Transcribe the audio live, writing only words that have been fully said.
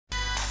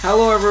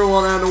Hello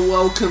everyone and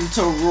welcome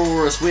to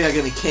Raw, as we are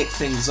going to kick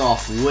things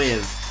off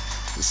with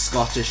the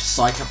Scottish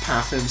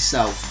psychopath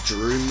himself,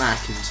 Drew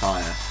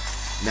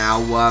McIntyre. Now,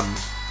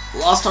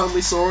 last time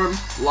we saw him,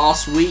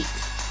 last week,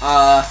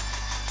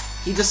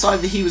 he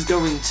decided that he was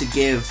going to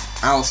give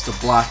Aleister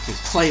Black a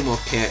Claymore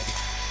kick,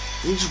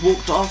 and he just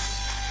walked off.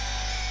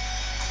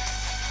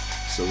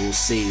 So we'll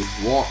see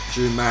what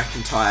Drew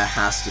McIntyre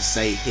has to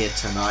say here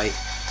tonight.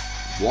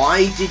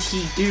 Why did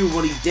he do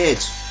what he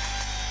did?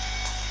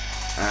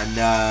 And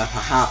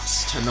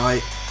perhaps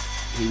tonight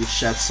he will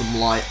shed some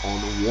light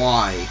on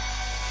why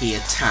he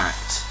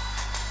attacked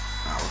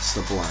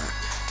Aleister Black.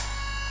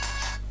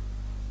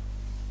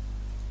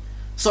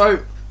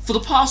 So, for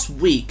the past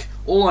week,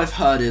 all I've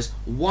heard is,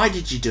 why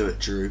did you do it,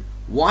 Drew?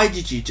 Why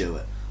did you do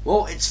it?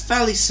 Well, it's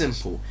fairly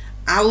simple.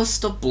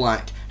 Aleister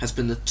Black has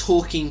been the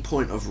talking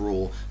point of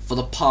Raw for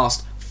the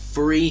past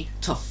 3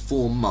 to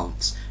 4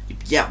 months.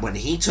 Yet when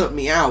he took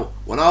me out,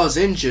 when I was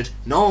injured,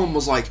 no one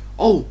was like,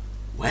 oh,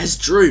 where's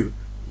Drew?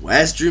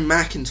 Where's Drew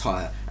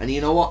McIntyre? And you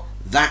know what?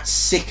 That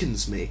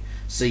sickens me.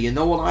 So you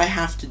know what I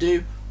have to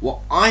do? What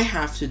I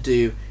have to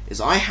do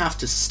is I have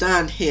to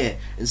stand here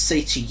and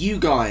say to you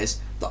guys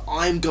that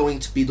I'm going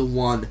to be the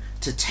one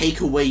to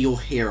take away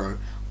your hero.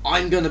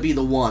 I'm going to be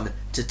the one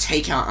to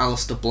take out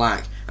Aleister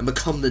Black and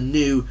become the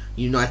new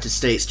United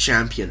States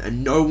Champion.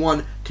 And no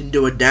one can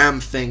do a damn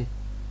thing.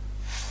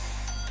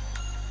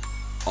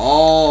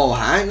 Oh,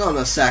 hang on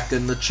a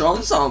second. The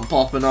trons aren't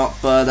popping up,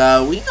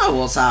 but we know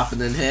what's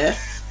happening here.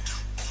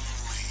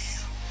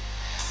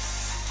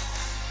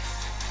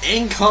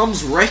 In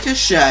comes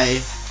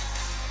Ricochet.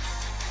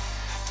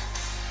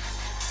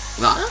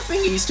 I don't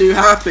think he's too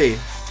happy.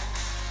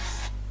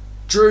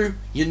 Drew,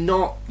 you're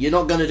not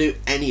gonna do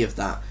any of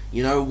that.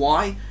 You know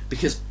why?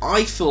 Because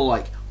I feel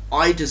like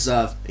I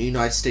deserve a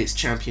United States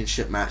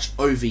Championship match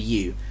over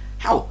you.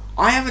 Hell,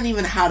 I haven't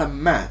even had a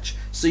match.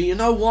 So you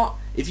know what?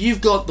 If you've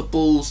got the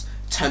balls,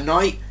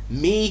 tonight,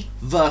 me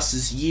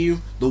versus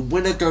you, the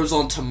winner goes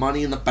on to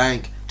Money in the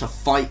Bank to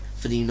fight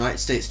for the United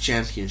States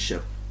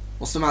Championship.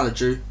 What's the matter,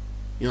 Drew?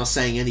 You're not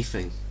saying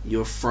anything.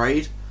 You're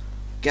afraid?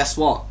 Guess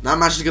what? That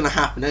match is going to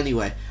happen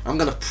anyway. I'm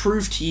going to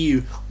prove to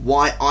you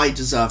why I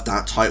deserve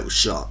that title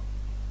shot.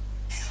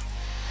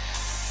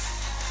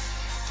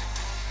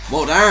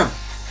 Well, damn.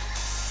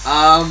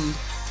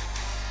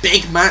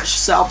 Big match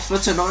set up for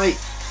tonight.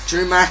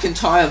 Drew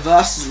McIntyre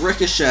versus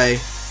Ricochet.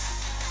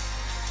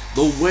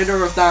 The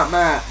winner of that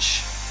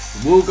match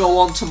will go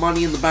on to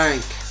Money in the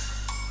Bank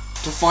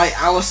to fight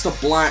Aleister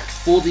Black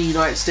for the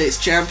United States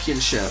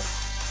Championship.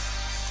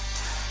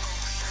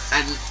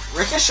 And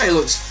Ricochet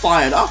looks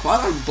fired up.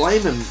 I don't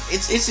blame him.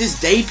 It's his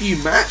debut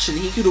match and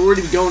he could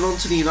already be going on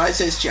to the United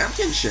States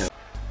Championship.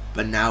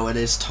 But now it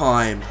is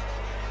time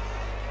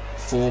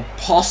for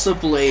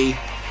possibly...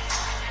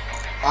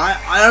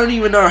 I don't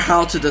even know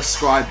how to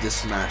describe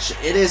this match.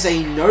 It is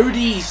a no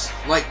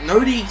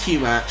DQ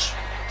match.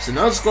 So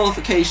no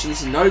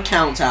disqualifications, no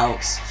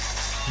countouts.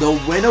 The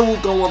winner will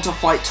go on to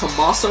fight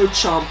Tommaso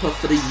Ciampa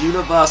for the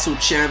Universal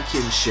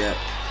Championship.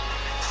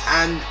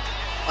 And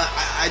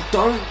I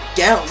don't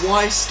get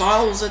why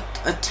Styles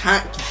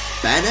attacked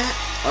Bennett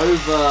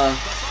over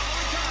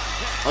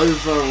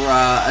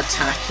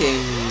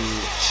attacking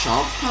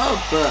Ciampa,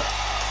 but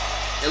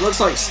it looks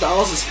like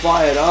Styles is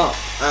fired up,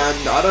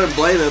 and I don't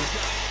blame him.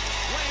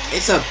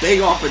 It's a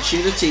big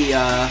opportunity.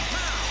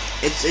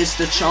 It's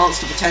the chance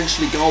to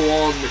potentially go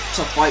on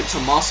to fight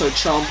Tommaso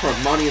Ciampa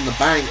at Money in the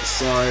Bank,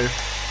 so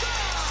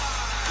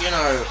you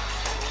know,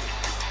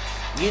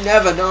 you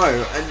never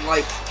know. And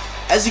like,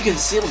 as you can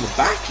see on the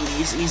back,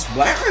 he's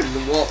wearing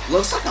what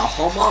looks like a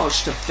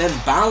homage to Finn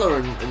Balor.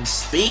 And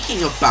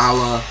speaking of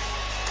Balor,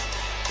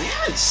 we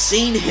haven't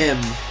seen him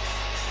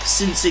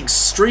since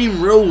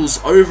Extreme Rules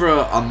over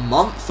a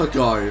month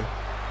ago.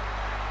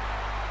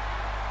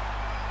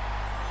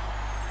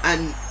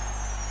 And,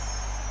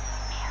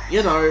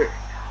 you know,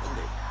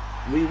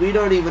 we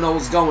don't even know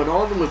what's going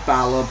on with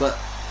Balor, but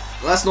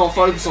let's not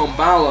focus on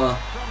Balor.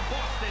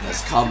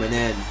 That's coming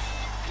in.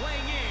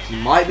 He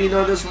might be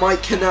known as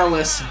Mike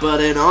Canellis, but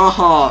in our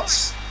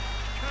hearts,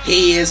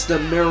 he is the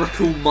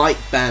Miracle Mike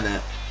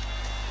Bennett.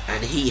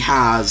 And he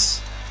has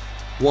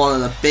one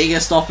of the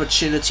biggest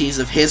opportunities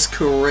of his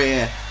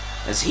career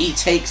as he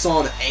takes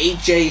on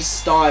AJ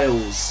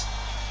Styles.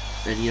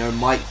 And, you know,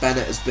 Mike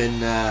Bennett has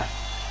been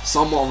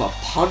somewhat of a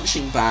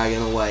punching bag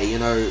in a way. You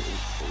know,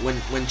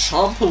 when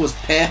Ciampa was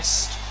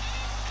pissed,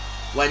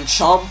 when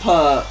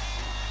Ciampa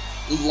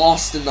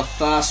lost in the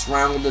first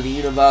round of the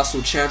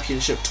Universal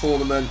Championship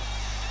tournament,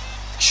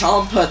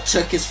 Ciampa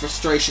took his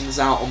frustrations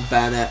out on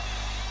Bennett,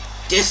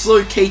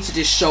 dislocated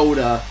his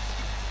shoulder,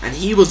 and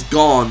he was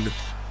gone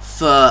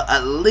for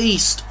at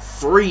least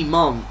 3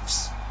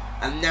 months.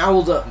 And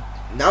now that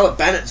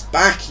Bennett's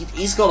back,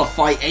 he's got to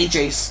fight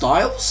AJ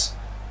Styles.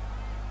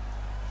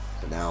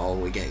 But now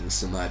we're getting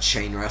some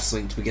chain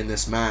wrestling to begin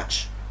this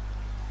match.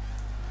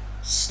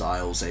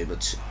 Styles able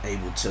to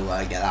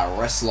get that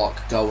wrist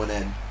lock going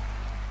in.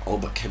 Oh,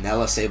 but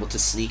Canellis able to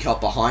sneak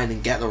up behind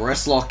and get the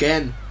wrist lock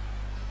in.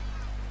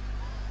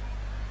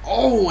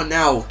 Oh, and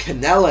now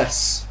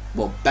Candice.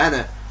 Well,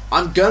 Bennett.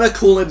 I'm gonna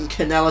call him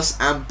Candice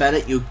and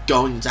Bennett. You're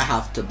going to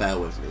have to bear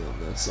with me on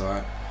this,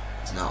 alright?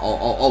 So now,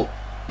 oh,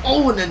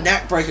 and the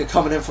neck breaker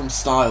coming in from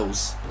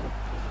Styles.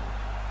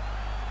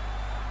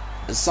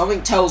 And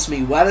something tells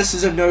me where this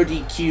is a no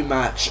DQ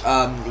match,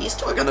 these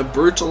two are gonna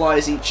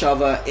brutalize each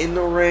other in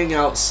the ring,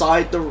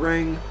 outside the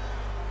ring.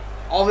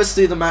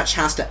 Obviously, the match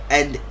has to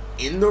end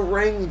in the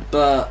ring,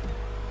 but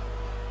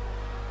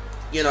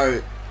you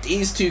know,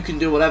 these two can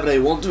do whatever they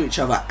want to each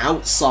other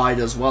outside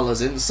as well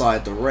as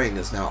inside the ring.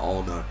 Is now,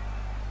 oh no,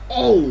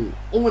 oh,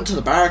 into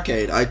the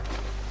barricade. I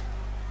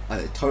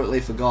totally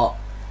forgot.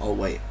 Oh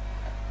wait,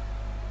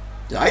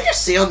 did I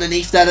just see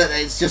underneath that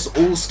it's just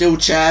all steel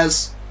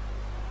chairs?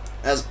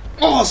 As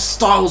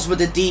Styles with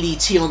the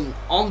DDT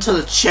onto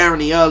the chair in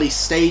the early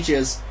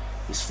stages.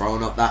 He's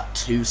throwing up that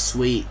too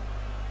sweet.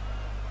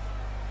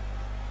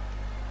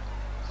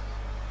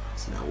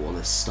 So now what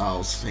is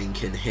Styles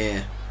thinking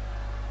here?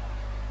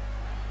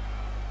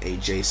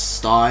 AJ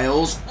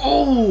Styles.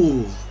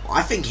 Oh,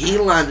 I think he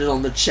landed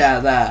on the chair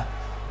there.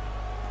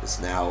 As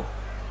now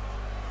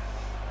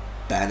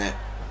Bennett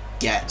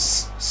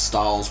gets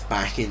Styles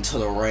back into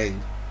the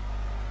ring.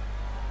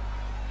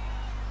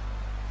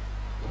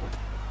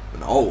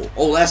 And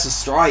there's the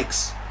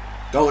strikes.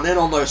 Going in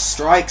on those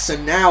strikes,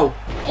 and now,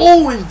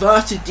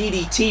 inverted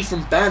DDT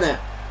from Bennett.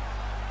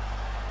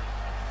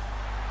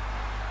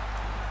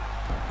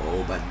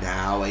 Oh, but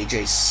now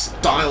AJ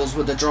Styles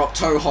with the drop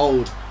toe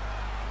hold.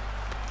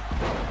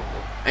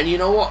 And you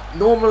know what?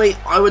 Normally,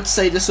 I would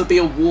say this would be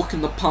a walk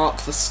in the park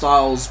for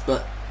Styles,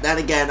 but then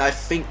again, I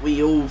think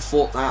we all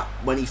thought that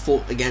when he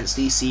fought against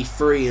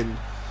EC3, and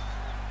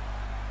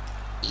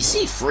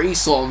EC3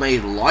 sort of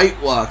made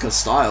light work of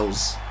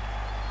Styles.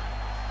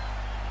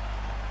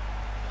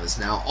 As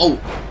now,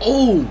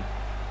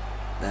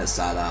 there's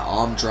that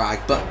arm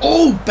drag, but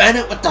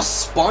Bennett with the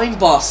spine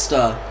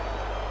buster.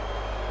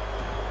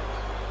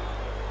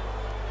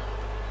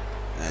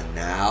 And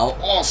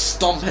now,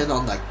 stomping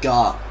on the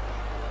gut.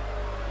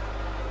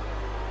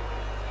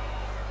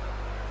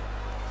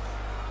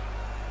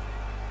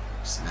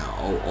 So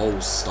now,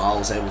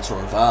 Styles able to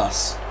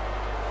reverse.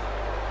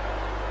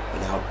 But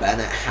now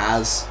Bennett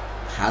has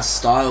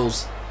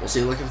Styles. What's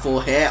he looking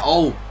for here?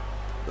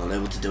 Not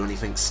able to do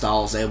anything.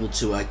 Styles able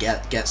to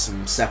get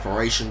some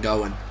separation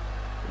going.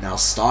 Now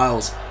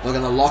Styles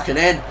looking to lock it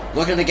in.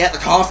 Looking to get the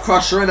calf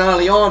crusher in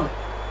early on.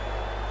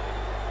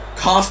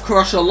 Calf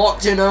crusher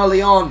locked in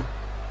early on.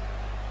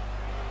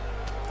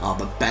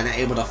 But Bennett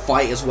able to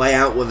fight his way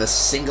out with a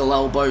single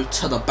elbow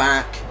to the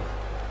back.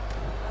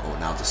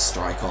 Now the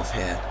strike off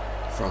here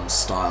from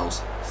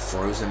Styles.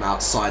 Throws him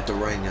outside the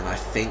ring, and I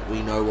think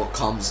we know what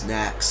comes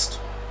next.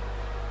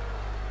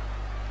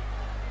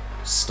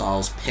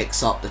 Styles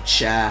picks up the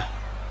chair.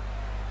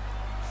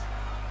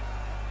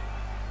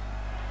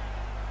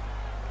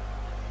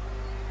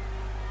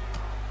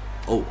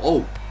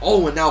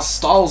 And now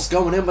Styles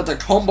going in with a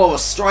combo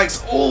of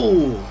strikes.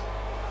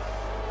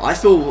 I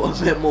feel a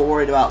bit more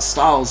worried about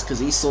Styles because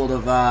he sort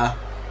of caught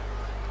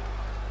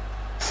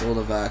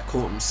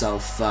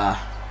himself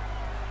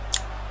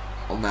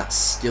on that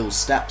steel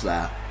step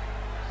there.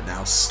 And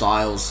now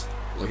Styles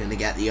looking to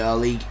get the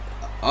early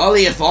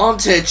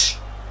advantage.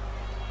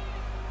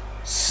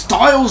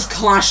 Styles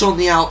clash on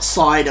the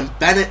outside, and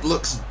Bennett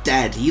looks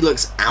dead. He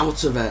looks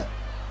out of it.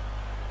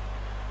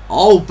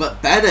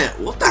 But Bennett,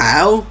 what the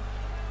hell?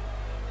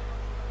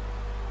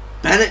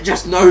 Bennett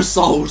just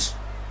no-sold.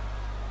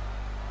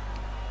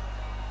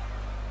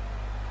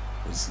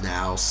 It's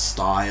now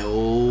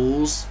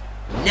Styles.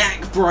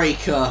 Neck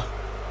breaker.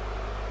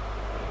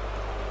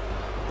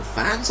 The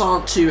fans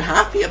aren't too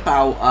happy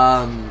about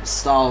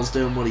Styles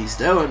doing what he's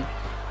doing.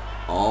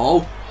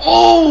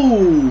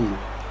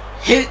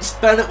 Hits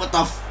Bennett with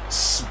the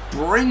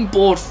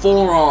springboard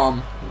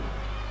forearm.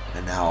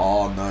 And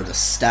now, no, the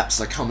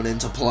steps are coming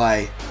into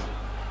play.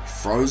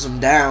 Throws him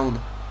down.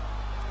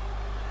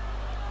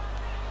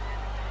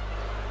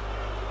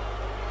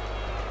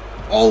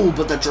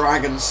 But the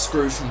dragon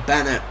screw from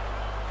Bennett.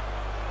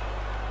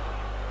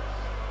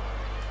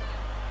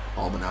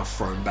 But now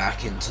thrown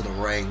back into the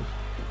ring.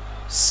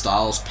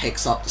 Styles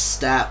picks up the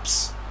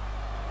steps.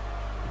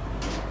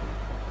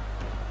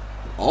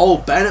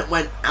 Bennett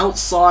went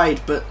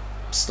outside, but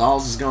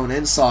Styles is going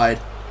inside.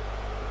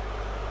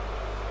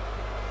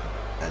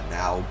 And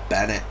now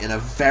Bennett in a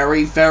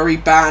very, very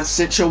bad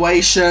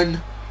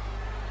situation.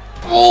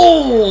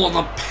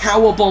 The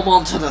powerbomb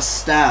onto the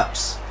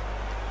steps.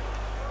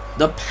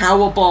 The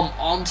powerbomb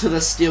onto the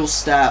steel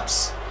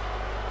steps.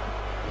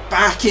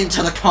 Back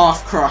into the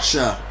calf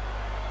crusher.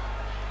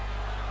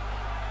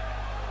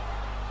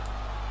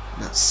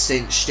 And that's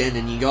cinched in,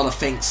 and you gotta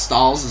think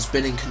Styles has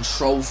been in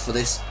control for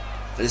this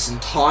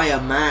entire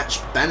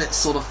match. Bennett's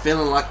sort of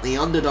feeling like the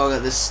underdog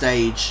at this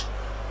stage.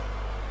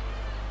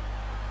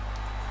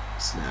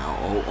 So now,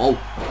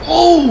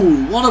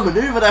 what a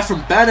maneuver there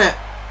from Bennett.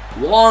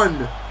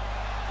 One.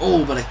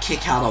 But a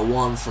kick out of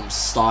one from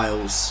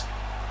Styles.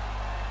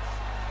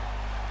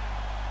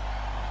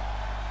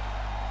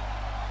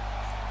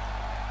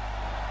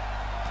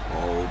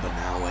 But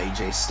now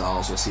AJ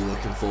Styles, what's he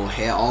looking for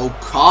here? Oh,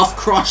 calf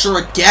crusher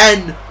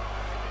again!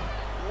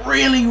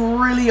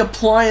 Really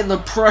applying the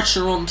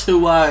pressure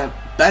onto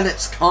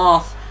Bennett's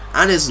calf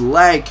and his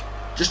leg.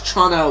 Just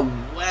trying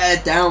to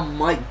wear down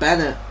Mike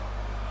Bennett.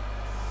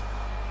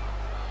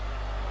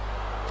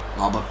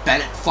 Oh, but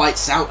Bennett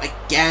fights out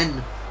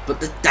again. But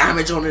the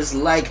damage on his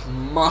leg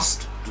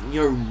must,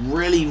 you know,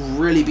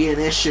 really be an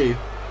issue.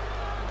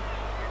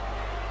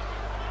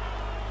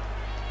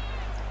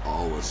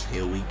 Oh,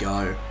 here we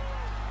go.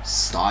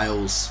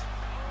 Styles.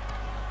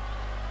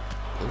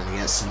 We're going to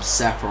get some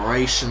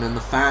separation, and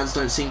the fans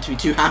don't seem to be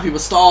too happy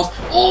with Styles.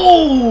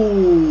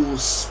 Oh!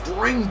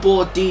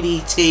 Springboard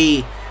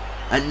DDT.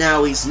 And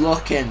now he's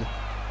looking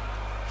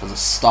for the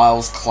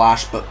Styles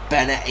clash, but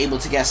Bennett able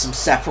to get some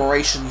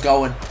separation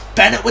going.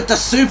 Bennett with the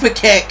super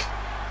kick.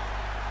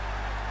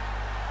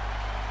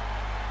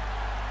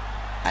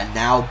 And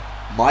now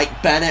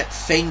Mike Bennett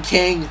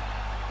thinking,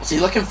 what's he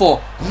looking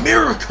for?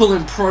 Miracle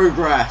in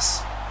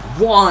progress.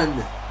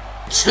 1,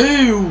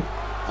 2.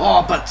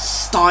 Oh, but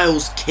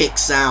Styles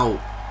kicks out.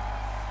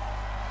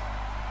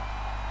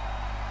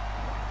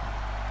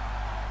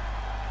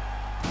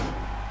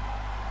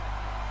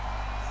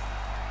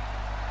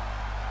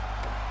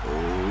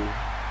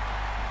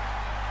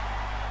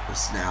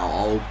 It's now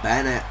old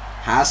Bennett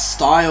has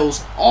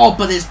Styles. Oh,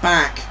 but his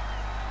back.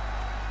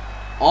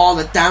 Oh,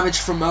 the damage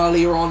from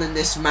earlier on in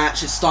this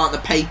match is starting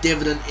to pay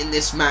dividend in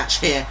this match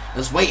here.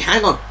 As wait,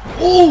 hang on.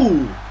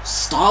 Oh,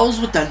 Styles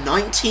with the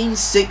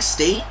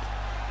 1960.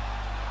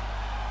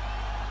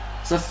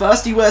 So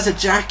first he wears a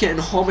jacket in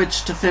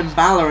homage to Finn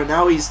Balor, and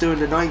now he's doing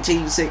the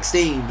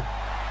 1916.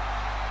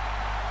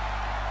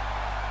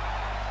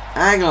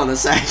 Hang on a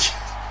sec.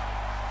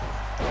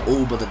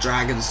 Oh, but the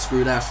Dragon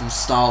screw there from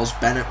Styles.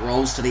 Bennett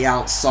rolls to the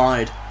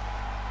outside.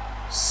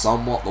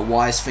 Somewhat the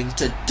wise thing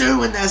to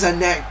do, and there's a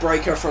neck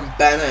breaker from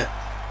Bennett.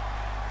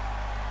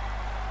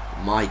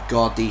 My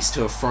God, these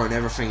two have thrown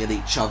everything at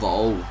each other.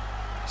 Oh,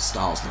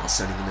 Styles now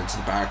sending him into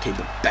the barricade,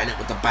 but Bennett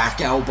with the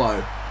back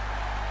elbow.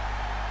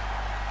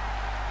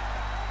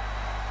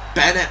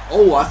 Bennett,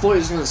 oh, I thought he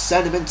was going to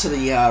send him into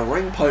the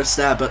ring post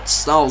there, but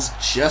Styles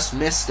just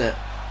missed it.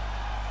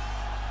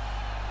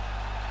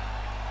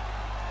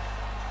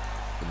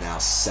 And now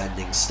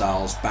sending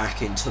Styles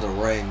back into the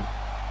ring.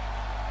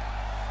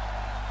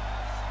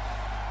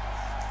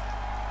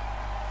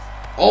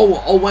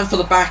 Oh, went for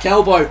the back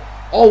elbow.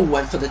 Oh,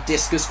 went for the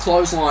discus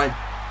clothesline.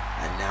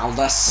 And now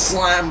the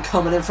slam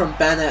coming in from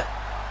Bennett.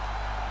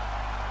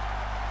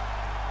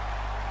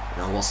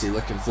 Now what's he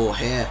looking for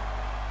here?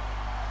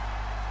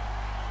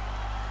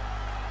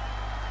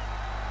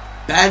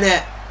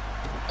 Bennett.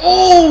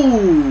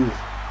 Oh!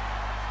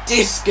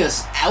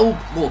 Discus elbow,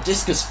 well,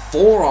 discus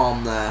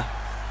forearm there.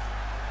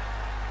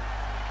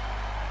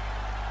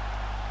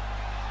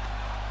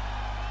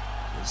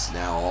 It's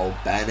now old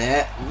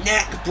Bennett.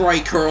 Neck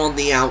breaker on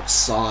the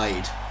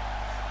outside.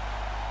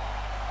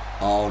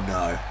 Oh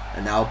no.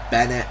 And now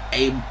Bennett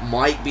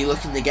might be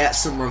looking to get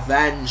some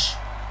revenge.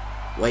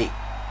 Wait.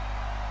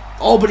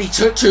 Oh, but he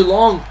took too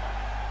long.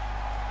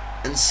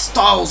 And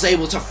Styles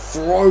able to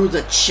throw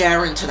the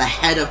chair into the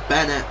head of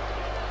Bennett,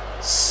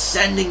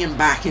 sending him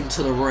back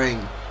into the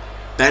ring.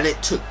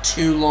 Bennett took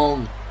too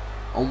long.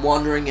 I'm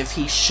wondering if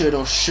he should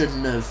or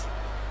shouldn't have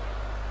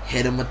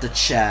hit him with the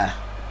chair.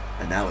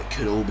 And now it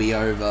could all be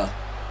over.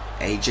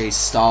 AJ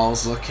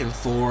Styles looking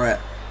for it.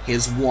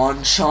 His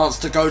one chance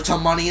to go to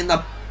Money in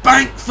the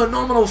Bank.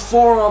 Phenomenal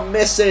forearm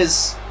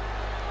misses.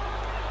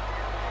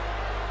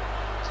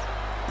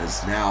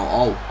 There's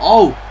now,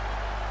 oh,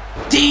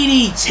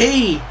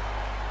 DDT.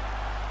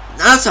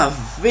 That's a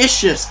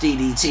vicious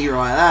DDT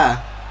right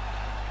there.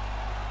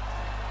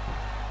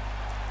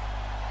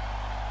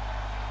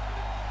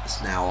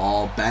 It's now,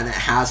 oh, Bennett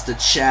has the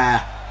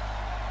chair.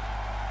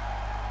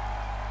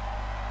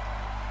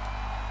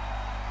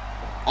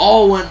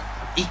 Oh, and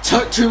he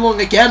took too long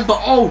again,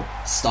 but oh,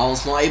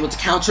 Styles not able to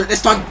counter it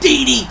this time.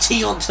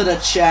 DDT onto the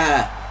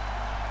chair.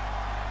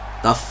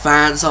 The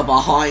fans are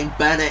behind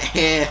Bennett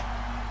here.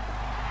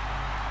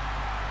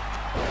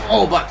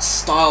 Oh, but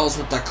Styles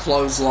with the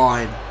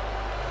clothesline.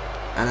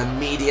 And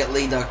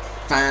immediately the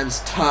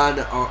fans turn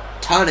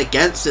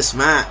against this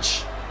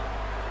match.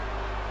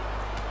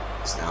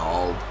 It's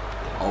now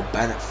old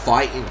Bennett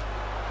fighting.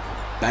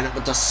 Bennett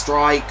with the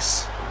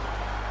strikes.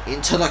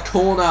 Into the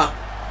corner.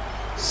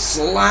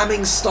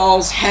 Slamming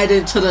Styles' head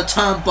into the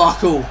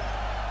turnbuckle.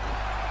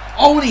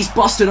 Oh, and he's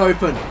busted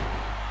open.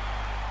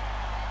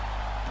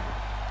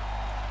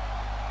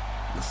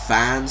 The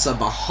fans are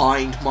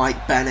behind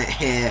Mike Bennett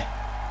here.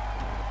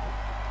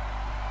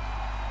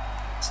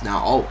 It's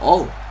now,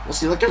 oh,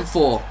 what's he looking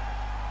for?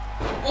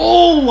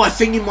 Oh, I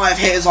think he might have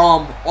hit his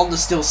arm on the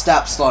steel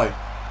steps though.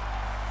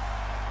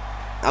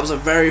 That was a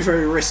very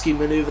risky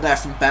maneuver there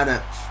from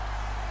Bennett.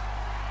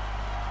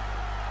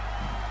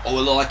 Oh,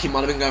 it looked like he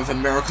might have been going for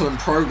Miracle in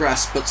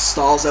Progress, but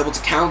Styles able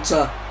to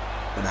counter.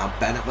 But now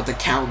Bennett with the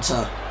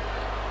counter.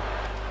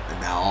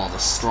 And now, the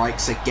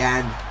strikes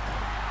again.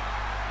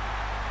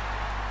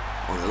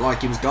 Oh, it looked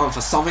like he was going for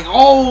something.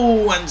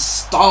 Oh, and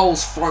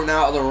Styles thrown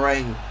out of the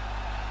ring.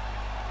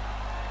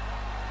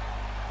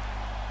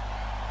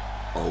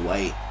 Oh,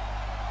 wait.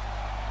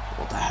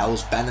 What the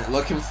hell's Bennett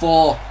looking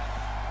for?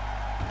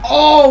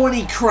 Oh, and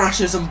he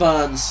crashes and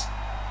burns.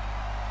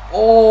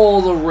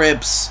 Oh, the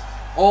ribs.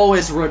 Oh,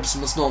 his ribs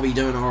must not be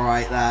doing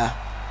alright there.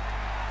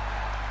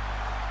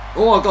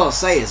 All I gotta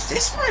say is,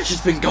 this match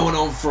has been going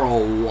on for a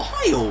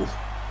while.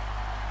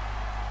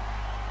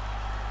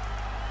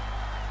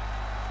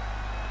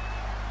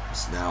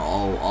 It's now,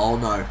 oh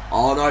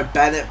no,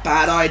 Bennett,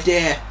 bad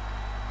idea.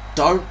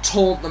 Don't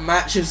taunt, the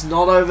match is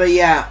not over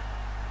yet.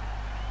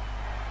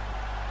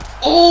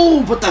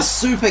 Oh, but the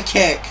super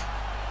kick.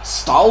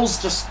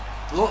 Styles just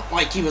looked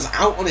like he was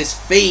out on his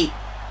feet.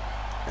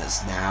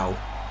 As now,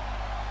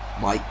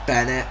 Mike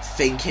Bennett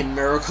thinking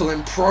miracle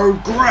in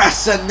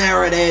progress, and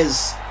there it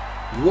is.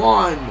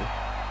 1,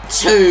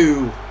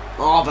 2.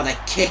 Oh, but a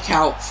kick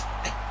out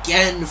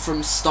again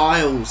from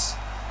Styles.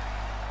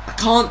 I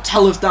can't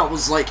tell if that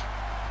was like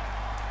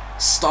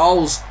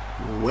Styles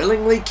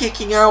willingly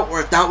kicking out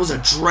or if that was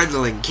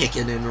adrenaline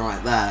kicking in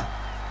right there.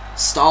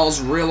 Styles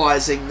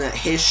realizing that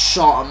his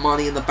shot at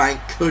Money in the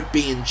Bank could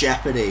be in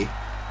jeopardy.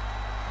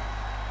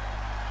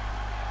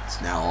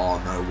 It's now,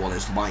 oh no, what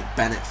is Mike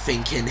Bennett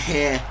thinking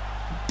here?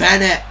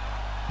 Bennett!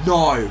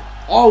 No!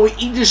 Oh,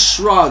 he just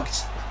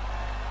shrugged.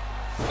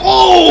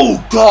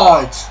 Oh,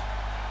 God!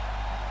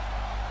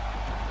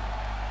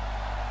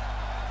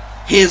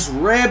 His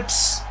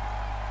ribs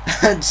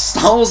and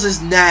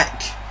Styles'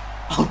 neck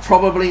are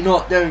probably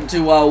not doing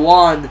too well.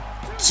 1,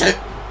 2.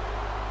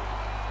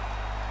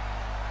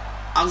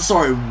 I'm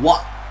sorry,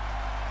 what?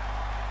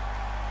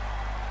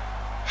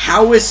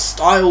 How is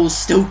Styles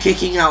still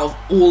kicking out of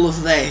all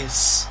of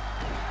this?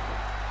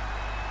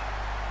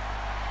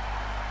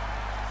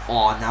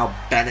 Oh, now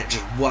Bennett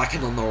just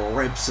working on the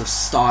ribs of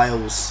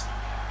Styles.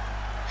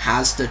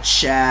 Has the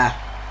chair.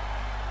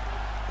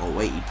 Oh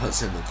wait, he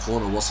puts it in the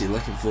corner. What's he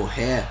looking for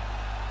here?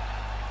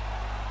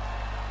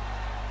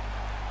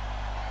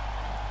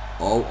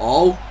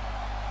 Oh.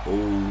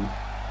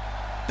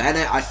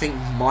 Bennett, I think,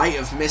 might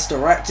have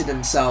misdirected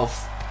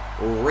himself.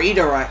 Or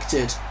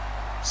redirected.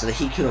 So that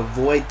he could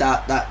avoid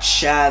that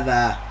chair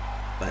there.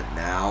 But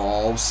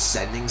now,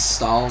 sending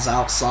Styles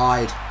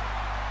outside.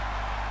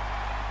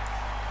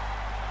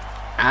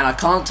 And I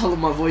can't tell if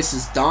my voice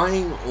is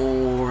dying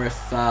or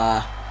if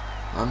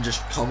I'm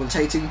just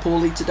commentating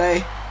poorly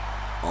today.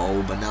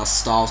 Oh, but now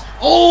Styles.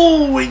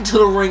 Oh, into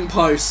the ring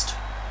post.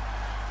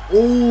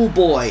 Oh,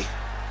 boy.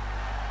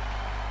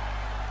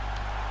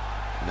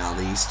 Now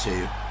these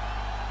two.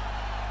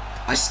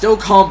 I still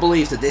can't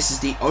believe that this is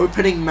the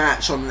opening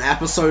match on an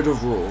episode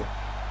of Raw.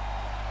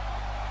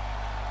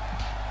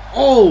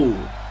 Oh!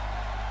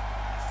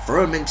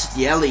 Throw him into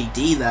the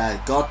LED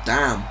there. God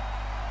damn.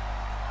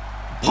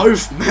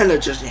 Both men are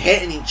just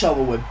hitting each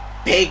other with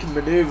big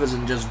maneuvers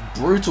and just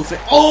brutal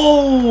fit.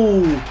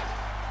 Oh!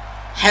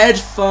 Head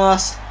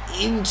first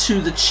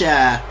into the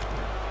chair.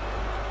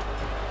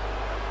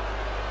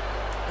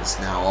 It's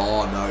now,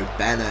 oh no,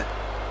 Bennett.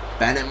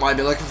 Bennett might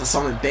be looking for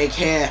something big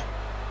here.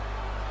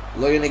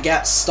 Looking to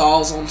get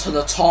Styles onto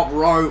the top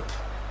rope.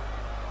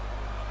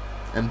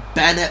 And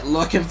Bennett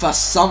looking for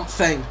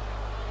something.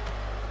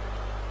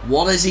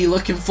 What is he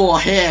looking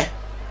for here?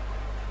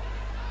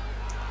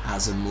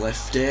 Has him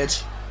lifted.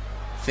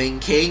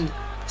 Thinking.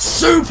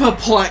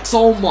 Superplex!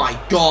 Oh my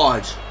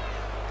god!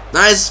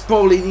 That is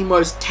probably the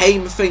most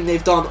tame thing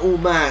they've done all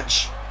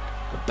match.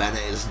 But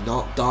Bennett is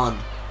not done.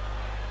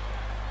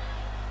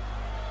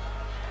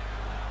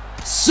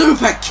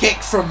 Super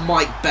kick from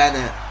Mike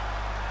Bennett.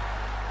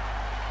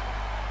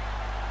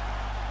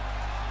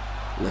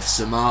 Lifts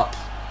him up.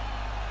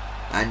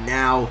 And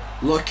now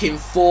looking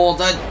for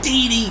the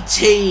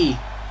DDT.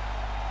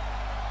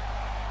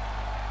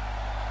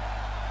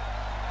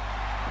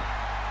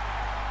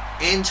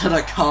 Into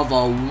the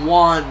cover.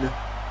 1,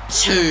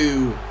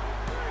 2.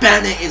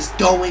 Bennett is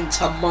going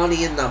to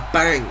Money in the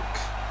Bank.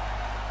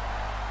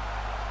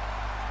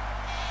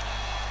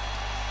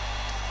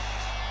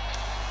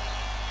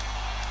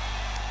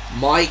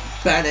 Mike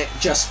Bennett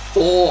just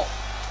fought,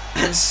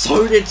 and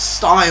so did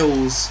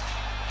Styles,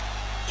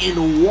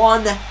 in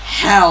one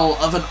hell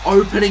of an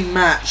opening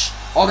match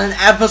on an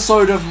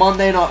episode of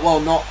Monday Night. Well,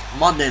 not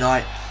Monday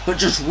Night, but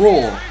just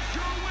Raw.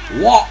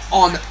 What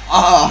on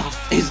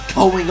earth is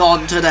going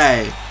on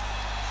today?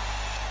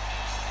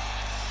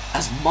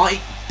 As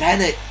Mike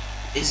Bennett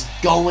is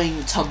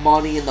going to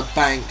Money in the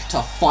Bank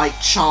to fight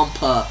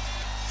Ciampa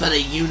for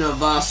the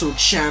Universal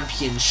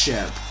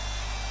Championship.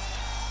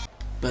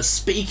 But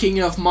speaking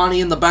of Money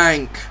in the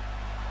Bank,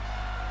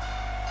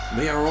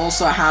 we are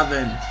also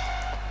having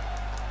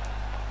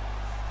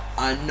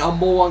a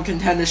 #1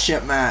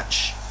 contendership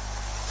match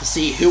to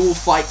see who will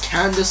fight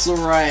Candice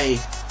Lerae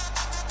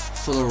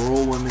for the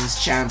Raw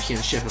Women's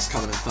Championship. Is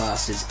coming in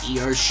first is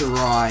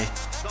Shirai.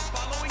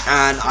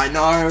 And I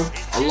know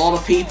a lot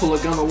of people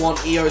are going to want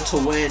Io to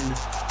win.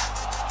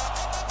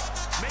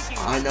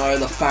 I know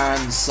the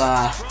fans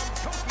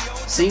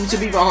seem to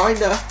be behind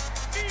her.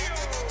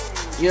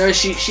 You know,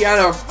 she had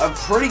a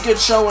pretty good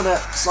showing at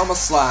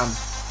SummerSlam,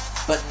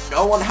 but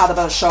no one had a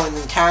better showing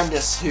than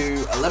Candice,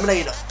 who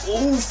eliminated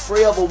all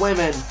 3 other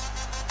women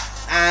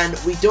And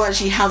we do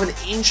actually have an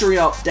injury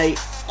update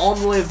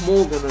on Liv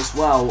Morgan as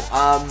well.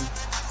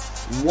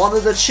 One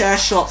of the chair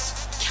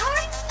shots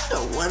kind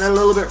of went a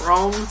little bit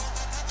wrong,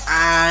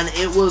 and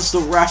it was the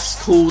ref's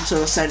call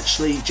to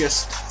essentially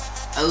just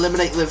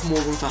eliminate Liv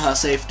Morgan for her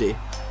safety.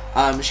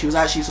 She was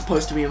actually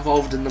supposed to be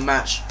involved in the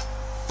match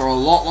for a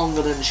lot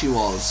longer than she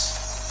was,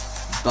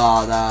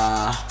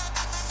 but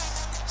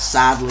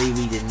sadly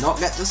we did not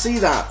get to see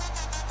that.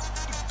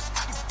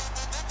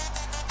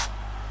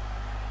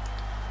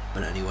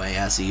 But anyway,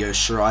 as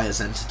Shirai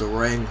has entered the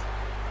ring,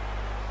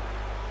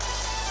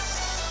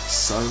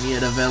 Sonya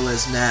Deville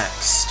is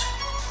next.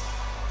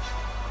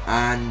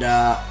 And,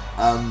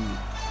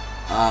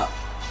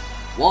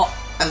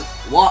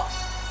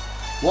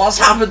 what's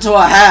happened to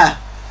her hair?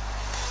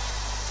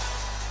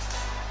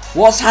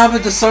 What's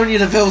happened to Sonya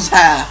Deville's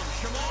hair?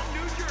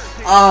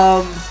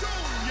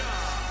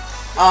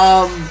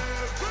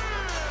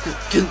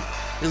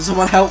 Can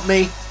someone help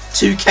me?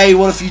 2K,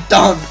 what have you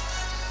done?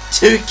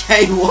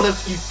 2K, what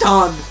have you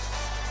done?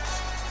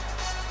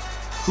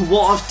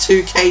 What have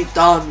 2K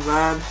done,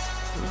 man?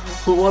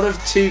 What have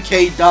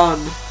 2K done?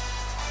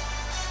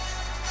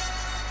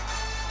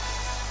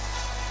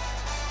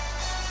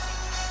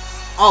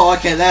 Oh,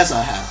 okay, there's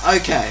her hair.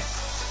 Okay.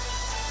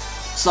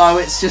 So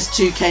it's just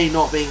 2K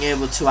not being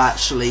able to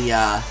actually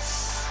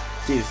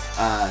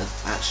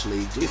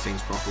do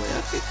things properly.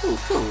 Okay, cool.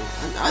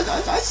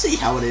 I see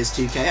how it is,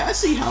 2K. I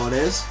see how it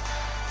is.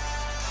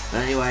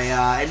 But anyway,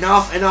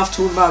 enough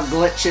talking about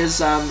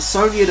glitches.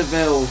 Sonya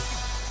Deville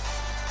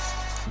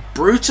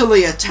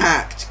brutally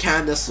attacked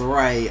Candice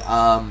Lerae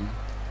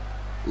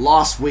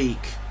last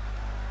week,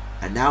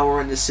 and now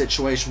we're in this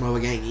situation where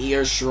we're getting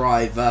Io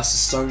Shirai versus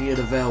Sonya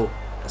Deville.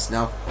 That's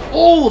now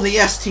the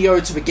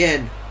STO to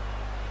begin.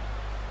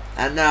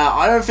 And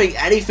I don't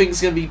think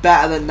anything's going to be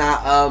better than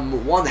that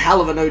one hell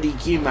of an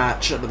ODQ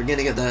match at the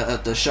beginning of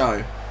the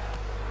show.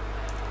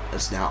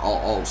 That's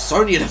now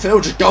Sonya Deville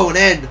just going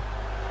in.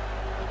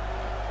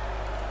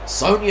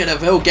 Sonya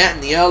Deville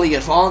getting the early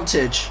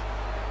advantage.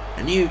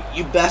 And you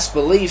best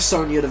believe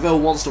Sonya Deville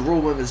wants the Raw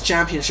Women's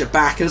Championship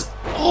back as...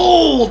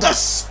 Oh, the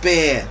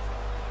spear!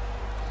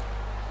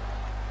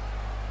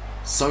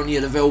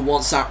 Sonya Deville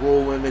wants that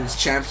Raw Women's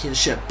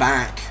Championship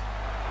back.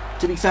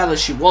 To be fair,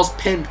 she was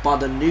pinned by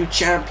the new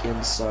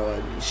champion,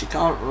 so she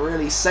can't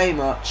really say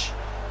much.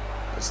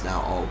 It's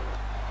now,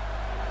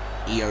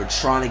 Io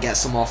trying to get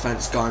some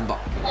offense going, but...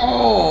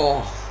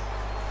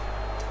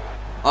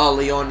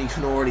 Early on, you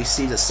can already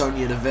see that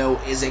Sonya Deville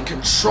is in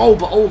control,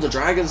 but the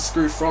Dragon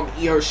Screw from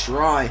Io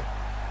Shirai.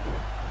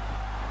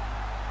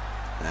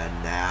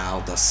 And now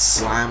the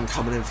slam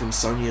coming in from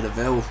Sonya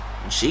Deville.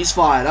 And she's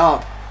fired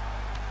up.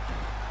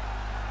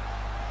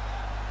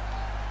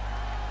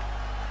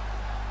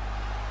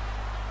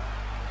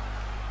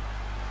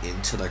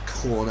 Into the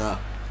corner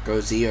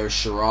goes Io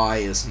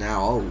Shirai is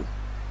now...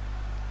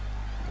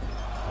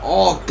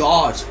 Oh,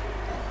 God!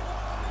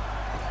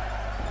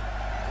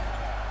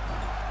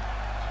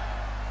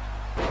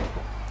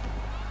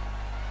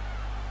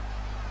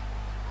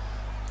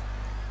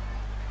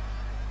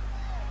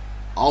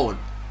 And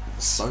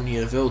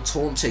Sonya Deville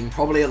taunting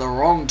probably at the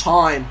wrong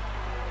time.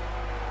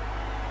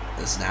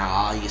 As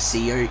now you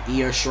see Io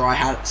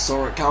Shirai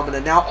saw it coming,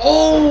 and now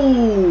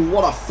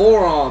what a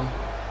forearm,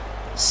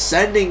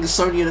 sending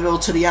Sonya Deville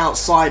to the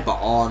outside, but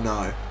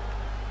no.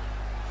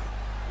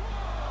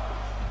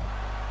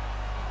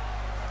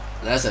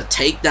 There's a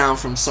takedown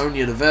from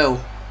Sonya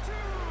Deville.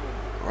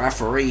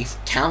 Referee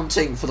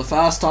counting for the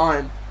first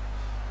time.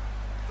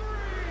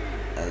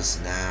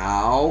 As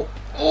now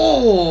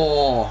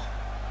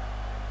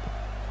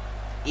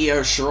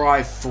Io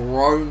Shirai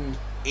thrown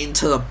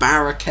into the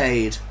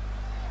barricade.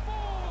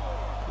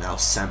 Now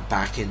sent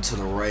back into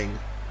the ring.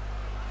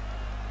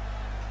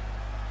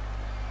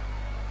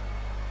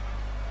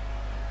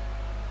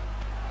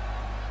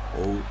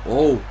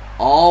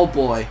 Oh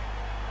boy.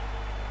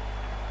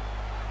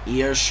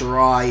 Io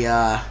Shirai,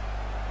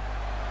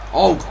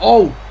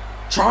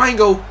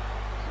 triangle.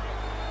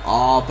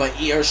 But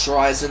Io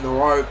Shirai's in the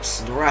ropes.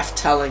 The ref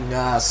telling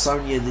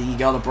Sonya that you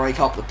gotta break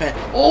up the pin.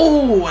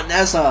 And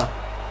there's a...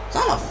 Is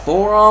that a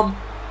forearm?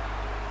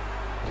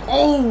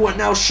 And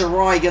now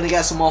Shirai gonna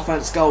get some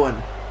offense going.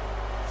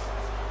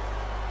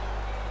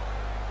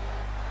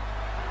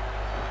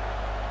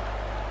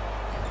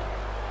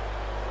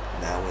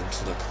 Now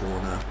into the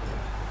corner.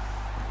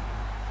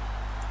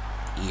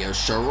 Io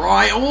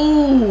Shirai.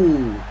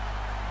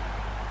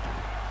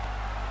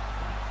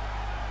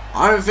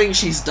 I don't think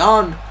she's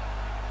done.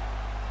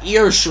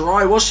 Io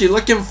Shirai, what's she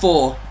looking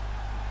for?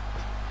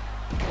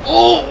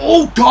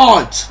 Oh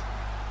God!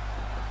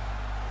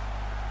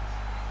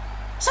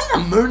 Is that a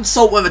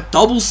moonsault with a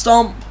double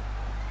stomp?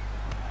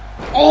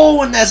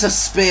 And there's a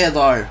spear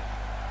though.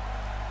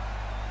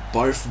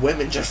 Both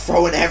women just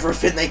throwing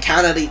everything they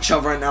can at each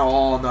other, and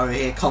now, no,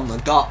 here come the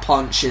gut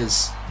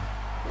punches.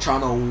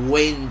 Trying to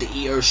wind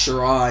Io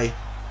Shirai.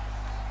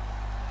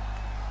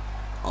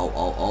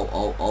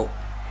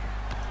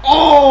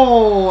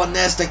 And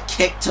there's the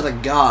kick to the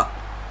gut,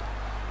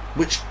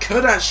 which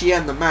could actually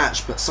end the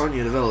match, but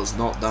Sonya Deville is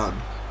not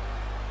done.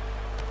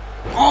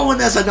 Oh, and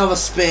there's another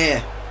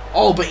spear.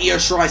 Oh, but Io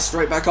Shirai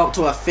straight back up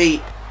to her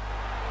feet.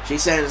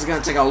 She's saying it's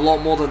going to take a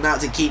lot more than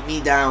that to keep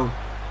me down.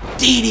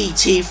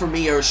 DDT from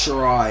Io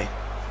Shirai.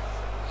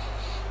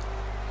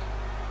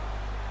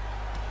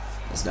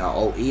 There's now,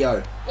 oh,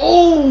 Io.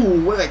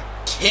 Oh, with a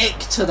kick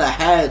to the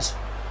head.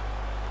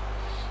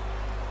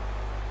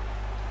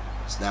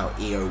 As now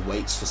Io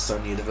waits for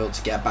Sonya Deville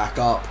to get back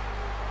up.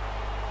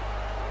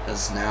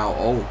 As now,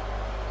 oh.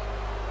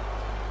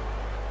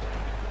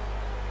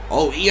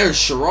 Oh, Io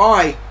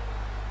Shirai.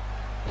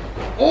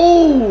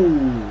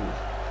 Oh.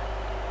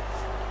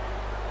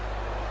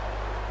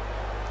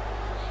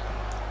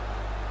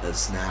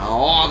 As now,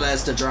 oh,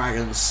 there's the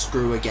dragon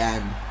screw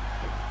again.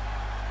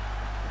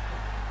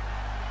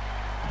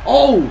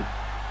 Oh!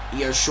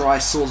 Io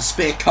Shirai saw the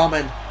spear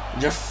coming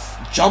and just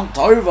jumped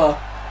over.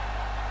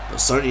 But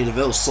Sonya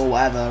Deville saw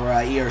whatever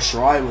Io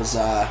Shirai was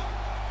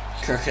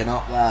cooking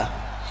up there.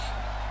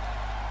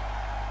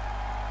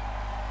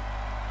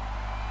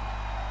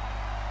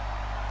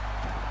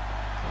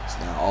 So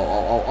now,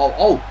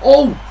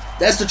 oh!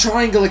 There's the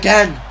triangle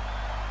again.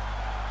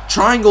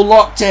 Triangle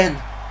locked in.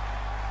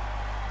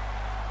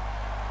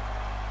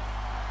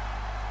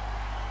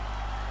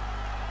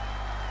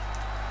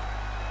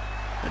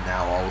 But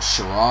now, oh,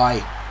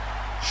 Shirai.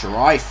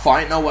 Shirai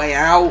fighting her way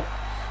out.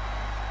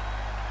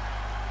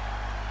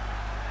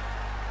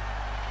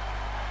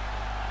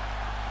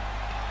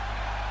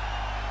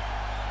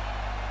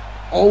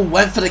 Oh,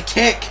 went for the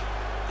kick.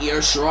 Io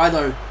Shirai,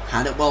 though,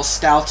 had it well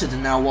scouted.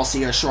 And now what's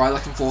Io Shirai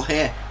looking for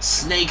here?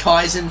 Snake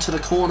eyes into the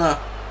corner.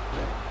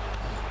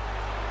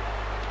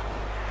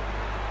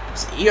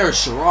 So Io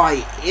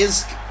Shirai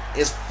is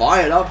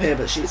fired up here,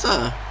 but she's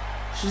a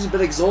bit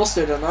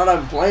exhausted, and I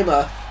don't blame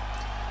her.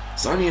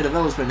 Sonya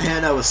Deville has been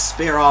hitting her with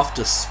spear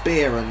after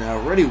spear, and they're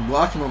really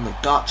working on the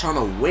gut, trying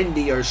to win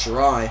Io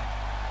Shirai.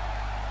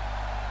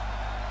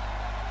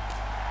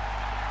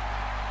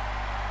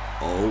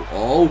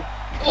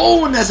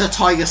 Oh, and there's a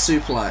tiger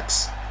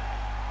suplex.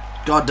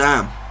 God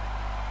damn.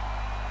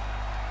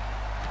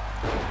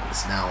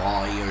 It's now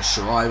Io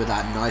Shirai with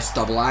that nice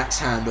double axe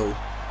handle.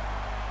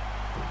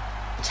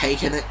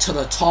 Taking it to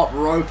the top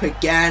rope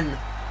again.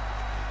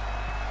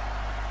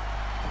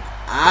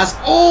 As,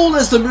 oh,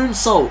 there's the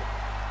moonsault.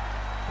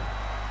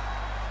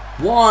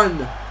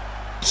 1,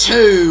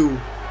 2,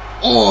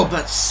 oh,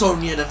 but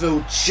Sonya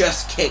Deville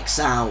just kicks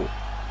out.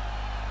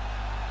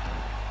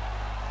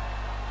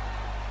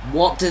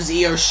 What does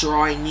Io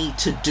Shirai need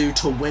to do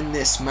to win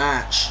this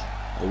match?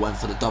 Oh, went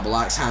for the double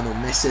axe handle,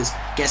 misses,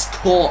 gets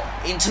caught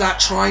into that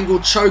triangle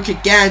choke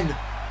again.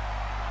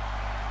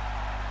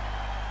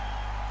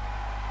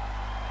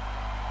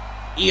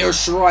 Io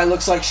Shirai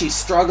looks like she's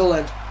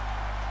struggling.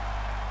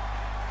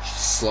 She's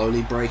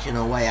slowly breaking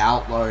her way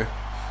out though.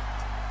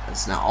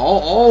 It's now,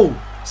 oh,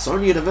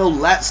 Sonya Deville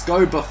lets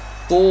go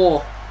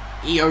before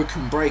Io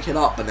can break it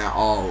up, but now,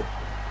 oh.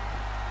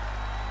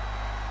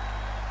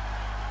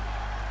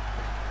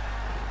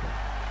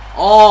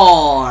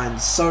 Oh, and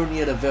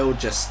Sonya Deville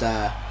just,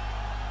 oh,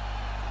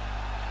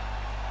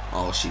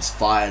 she's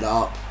fired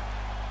up.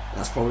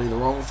 That's probably the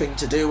wrong thing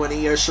to do when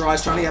Io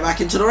Shirai's trying to get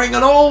back into the ring,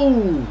 and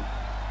oh!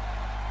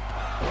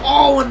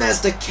 Oh, and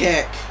there's the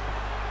kick.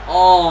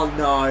 Oh,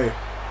 no.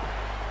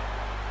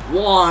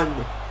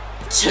 1,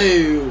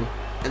 2,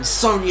 and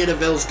Sonya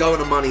Deville's going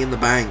to Money in the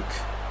Bank.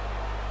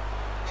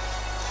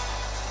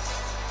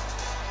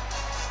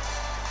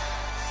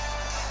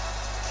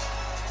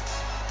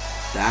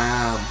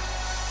 Damn.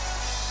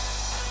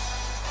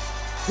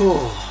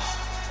 Whew.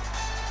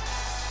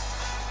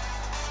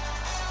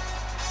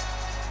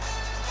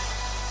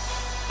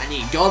 And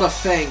you gotta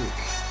think,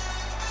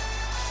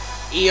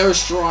 Io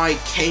Shirai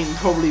came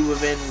probably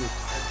within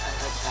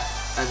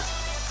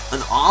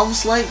an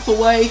arm's length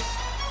away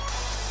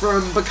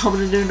from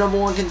becoming a new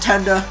 #1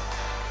 contender.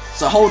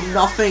 So hold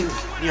nothing,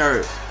 you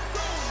know.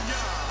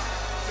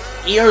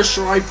 Io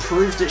Shirai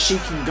proved that she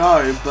can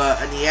go,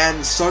 but in the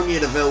end, Sonya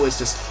Deville is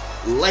just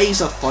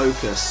laser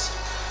focused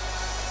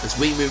as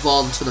we move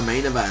on to the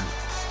main event.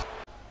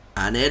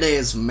 And it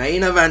is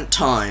main event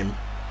time.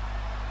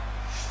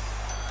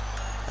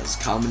 As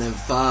coming in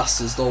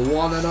first is the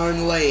one and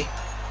only,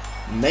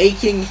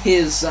 making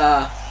his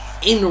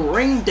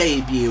in-ring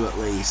debut at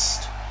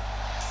least.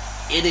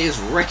 It is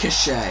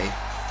Ricochet.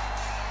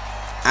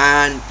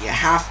 And you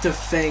have to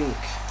think,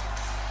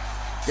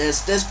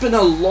 there's been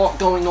a lot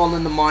going on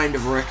in the mind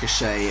of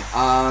Ricochet.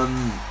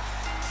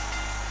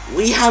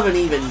 We haven't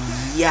even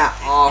yet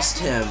asked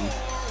him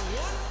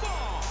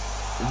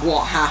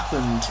what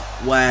happened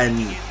when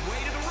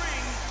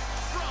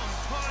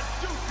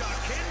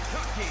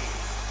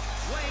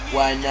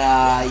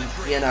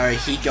you know,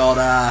 he got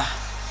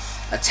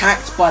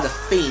attacked by the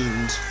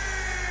Fiend.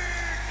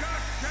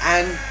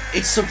 And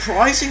it's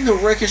surprising that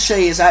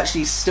Ricochet is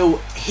actually still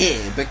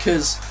here,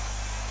 because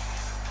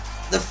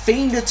the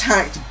Fiend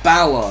attacked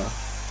Balor,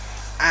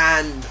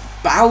 and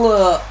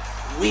Balor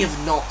we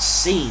have not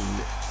seen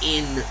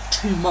in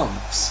 2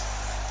 months.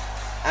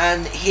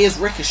 And here's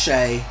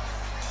Ricochet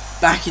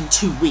back in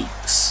 2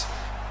 weeks.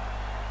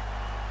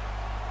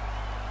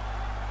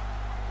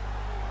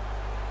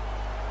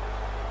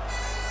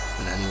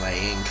 But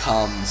anyway, in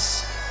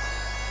comes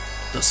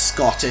the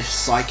Scottish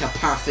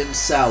psychopath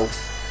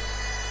himself,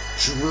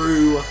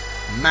 Drew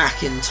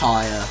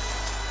McIntyre.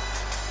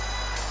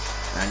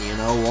 And you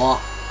know what?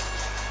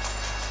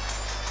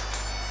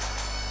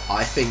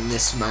 I think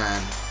this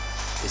man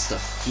is the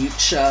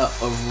future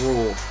of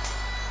Raw.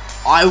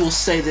 I will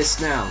say this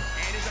now.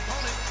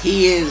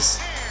 He is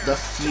the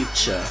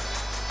future.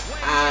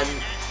 And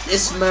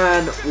this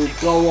man will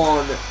go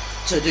on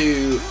to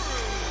do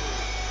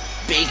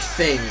big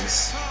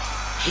things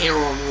here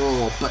on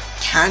Raw. But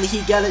can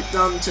he get it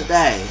done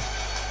today?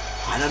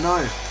 I don't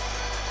know.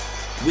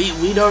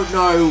 We don't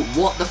know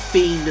what The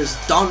Fiend has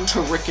done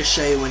to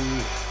Ricochet when...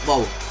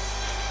 Well,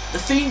 The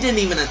Fiend didn't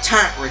even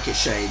attack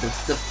Ricochet.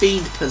 The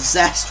Fiend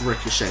possessed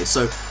Ricochet.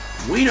 So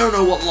we don't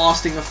know what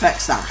lasting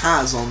effects that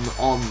has on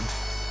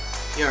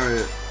you know,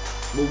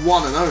 the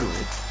one and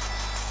only.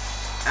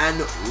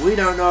 And we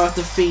don't know if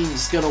the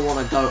Fiend's gonna want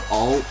to go.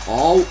 Oh!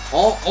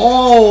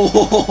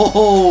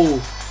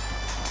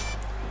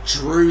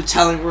 Drew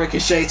telling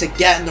Ricochet to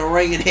get in the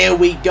ring, and here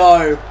we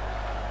go.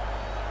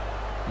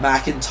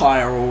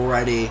 McIntyre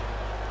already.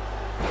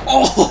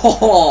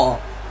 Oh!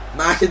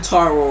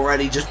 McIntyre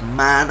already just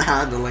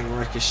manhandling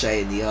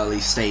Ricochet in the early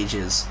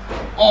stages.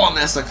 Oh, and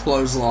there's the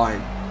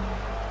clothesline.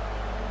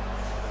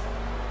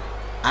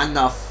 And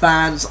the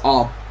fans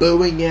are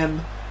booing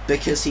him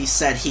because he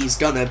said he's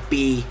gonna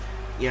be,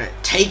 you know,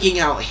 taking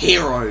out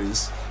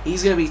heroes.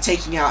 He's gonna be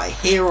taking out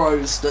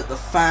heroes that the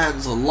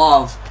fans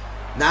love.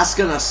 And that's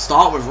gonna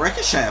start with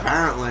Ricochet,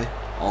 apparently.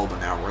 Oh, but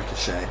now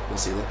Ricochet.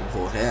 What's he looking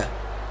for here?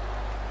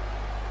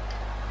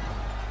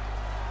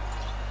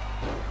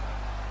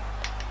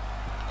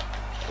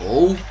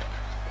 Oh.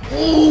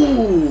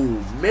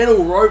 Oh!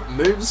 Middle rope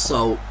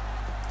moonsault.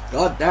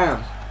 God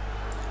damn.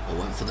 I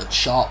went for the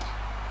chop.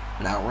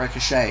 Now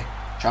Ricochet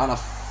trying to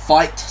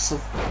fight to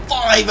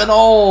survive and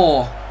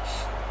all.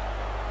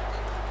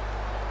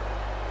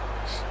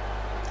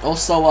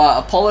 Also,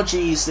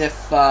 apologies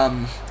if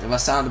I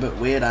sound a bit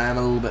weird. I am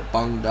a little bit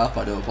bunged up.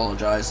 I do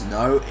apologise.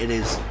 No, it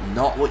is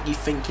not what you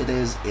think it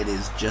is. It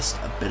is just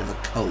a bit of a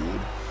cold,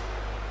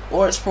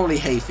 or it's probably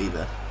hay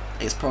fever.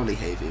 It's probably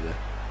hay fever.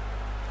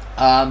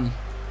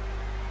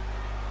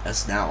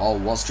 That's now. Oh,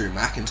 what's Drew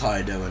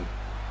McIntyre doing?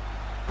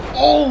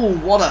 Oh,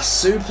 what a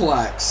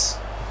suplex!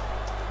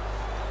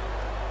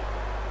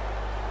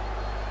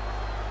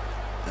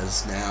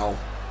 As now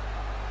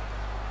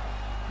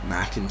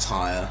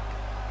McIntyre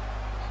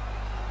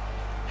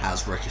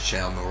has Ricochet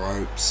on the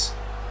ropes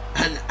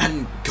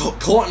and got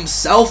caught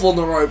himself on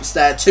the ropes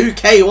there.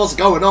 2K, what's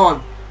going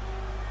on?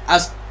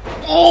 As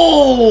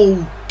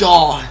oh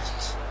god,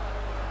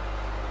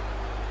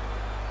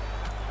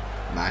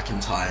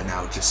 McIntyre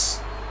now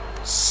just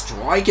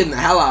striking the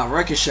hell out of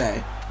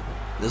Ricochet.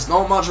 There's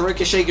not much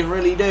Ricochet can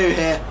really do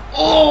here.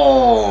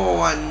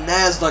 Oh, and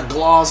there's the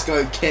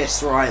Glasgow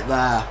kiss right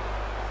there.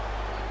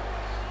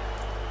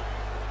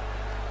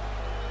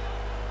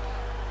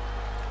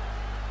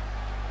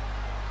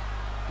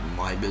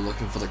 Might be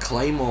looking for the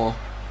Claymore.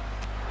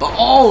 But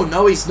oh,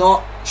 no he's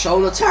not.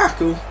 Shoulder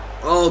tackle.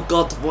 Oh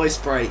god, the voice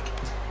break.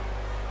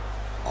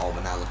 Oh,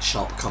 but now the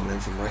chop coming in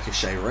from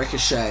Ricochet.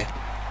 Ricochet.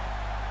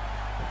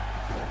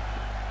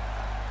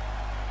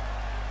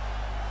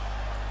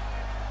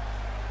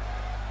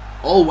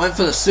 Oh, went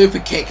for the super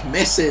kick.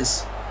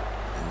 Misses.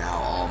 And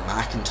now, oh,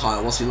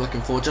 McIntyre, what's he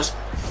looking for? Just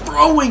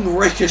throwing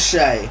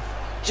Ricochet.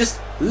 Just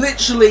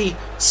literally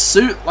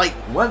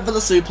went for the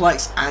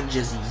suplex and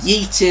just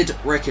yeeted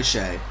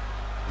Ricochet.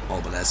 Oh,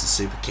 but there's the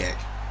super kick.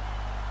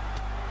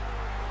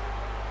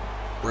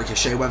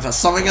 Ricochet went for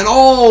something and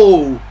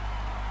oh!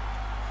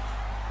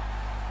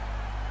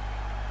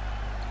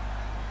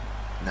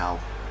 Now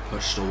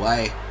pushed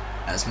away.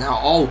 As now,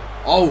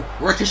 oh,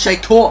 Ricochet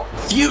caught.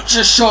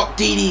 Future Shock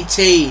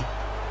DDT.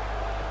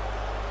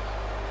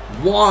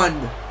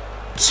 1,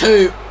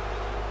 2.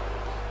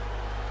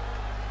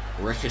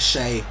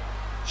 Ricochet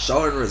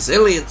showing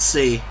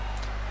resiliency.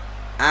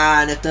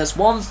 And if there's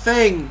one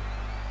thing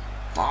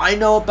that I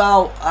know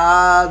about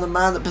the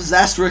man that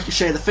possessed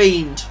Ricochet, the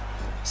Fiend,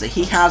 is that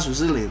he has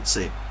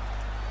resiliency.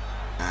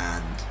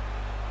 And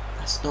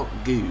that's not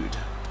good.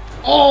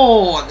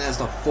 Oh, and there's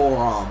the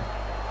forearm.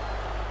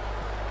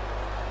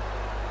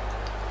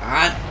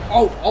 And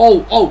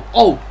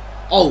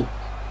oh,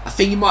 I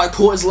think he might have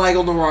caught his leg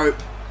on the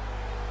rope.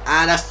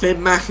 And I think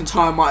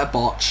McIntyre might have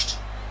botched.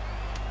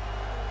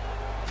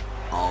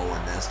 Oh,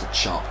 and there's the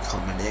chop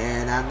coming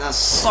in. And the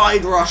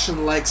side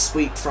Russian leg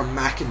sweep from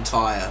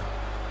McIntyre.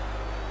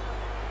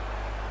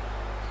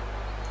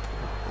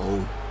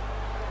 Oh.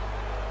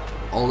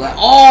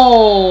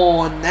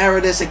 Oh, and there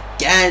it is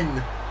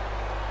again.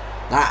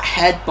 That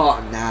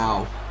headbutt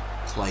now.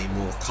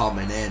 Claymore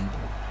coming in.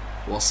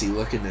 What's he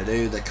looking to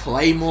do? The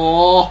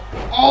Claymore.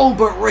 Oh,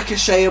 but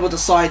Ricochet able to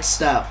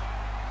sidestep.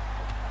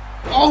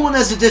 Oh, and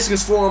there's the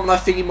discus forearm, and I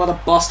think he might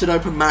have busted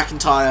open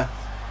McIntyre.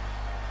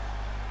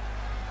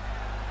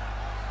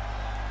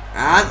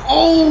 And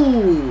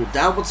oh,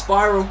 downward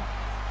spiral.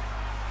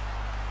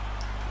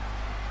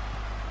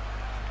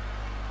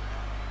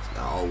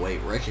 Oh,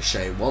 wait,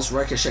 Ricochet. What's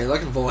Ricochet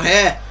looking for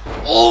here?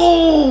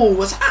 Oh,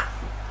 was that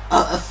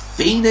a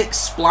Phoenix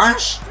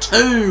Splash?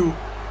 2.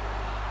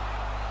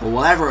 Or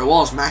whatever it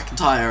was,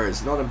 McIntyre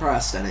is not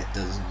impressed, and it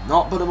does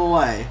not put him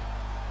away.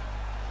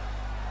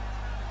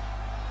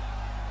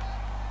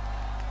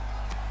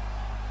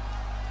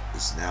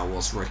 This now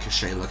what's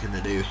Ricochet looking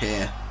to do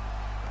here?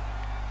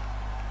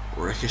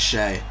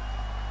 Ricochet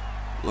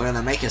looking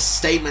to make a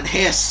statement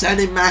here,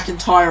 sending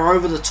McIntyre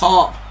over the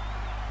top.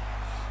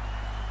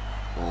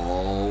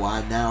 Oh,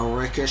 and now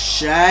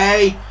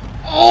Ricochet.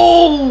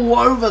 Oh,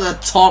 over the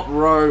top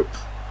rope.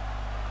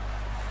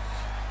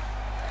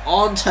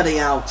 Onto the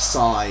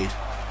outside.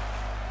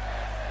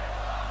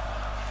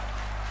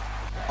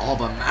 Oh,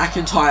 but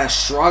McIntyre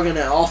shrugging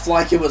it off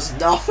like it was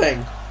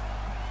nothing.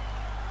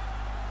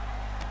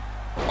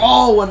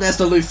 Oh, and there's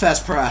the Lou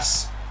Thesz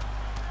press.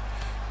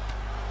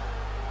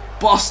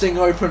 Busting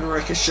open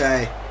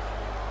Ricochet.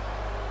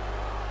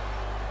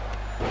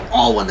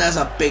 Oh, and there's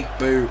a big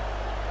boot.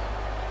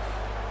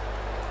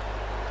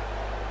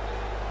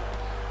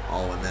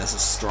 Oh, and there's a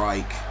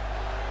strike.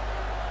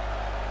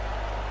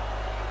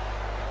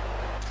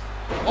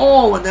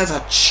 Oh, and there's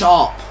a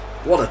chop.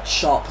 What a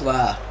chop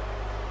there.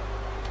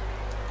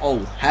 Oh,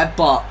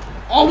 headbutt.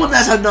 Oh, and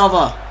there's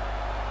another.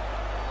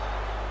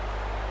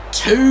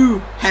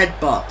 2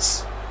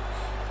 headbutts.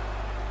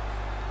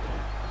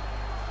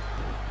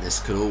 This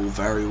could all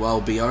very well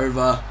be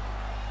over.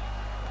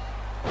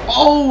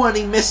 Oh, and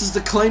he misses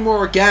the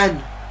Claymore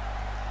again.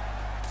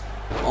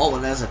 Oh,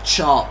 and there's a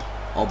chop.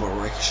 Oh, but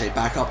Ricochet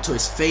back up to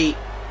his feet.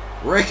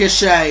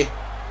 Ricochet.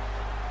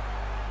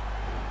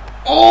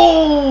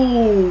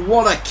 Oh,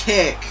 what a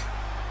kick.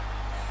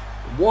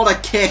 What a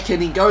kick,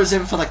 and he goes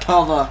in for the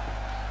cover.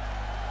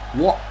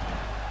 What?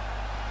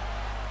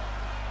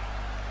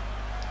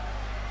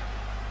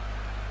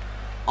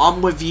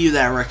 I'm with you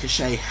there,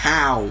 Ricochet.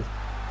 How?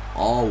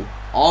 Oh.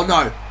 Oh,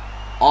 no.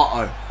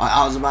 Uh-oh.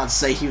 I was about to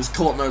say he was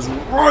caught in those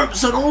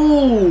ropes and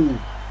oh!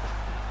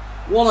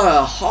 What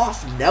a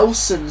half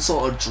Nelson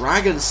sort of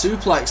dragon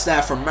suplex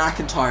there from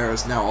McIntyre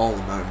is now. Oh,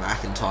 no,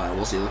 McIntyre.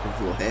 What's he looking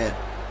for here?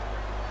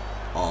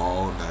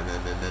 Oh,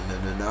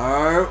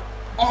 no.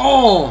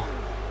 Oh!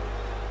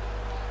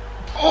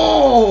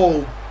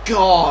 Oh,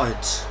 God.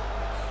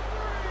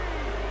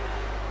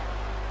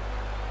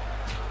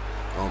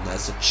 Oh,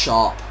 there's a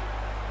chop.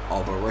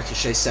 Oh, but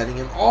Ricochet sending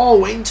him,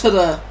 oh, into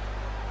the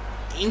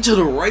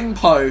ring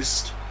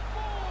post.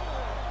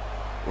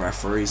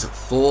 Referee's at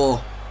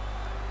 4.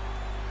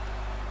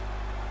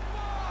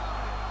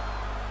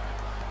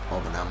 Oh,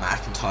 but now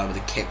McIntyre with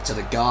a kick to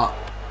the gut.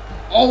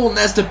 Oh, and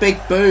there's the big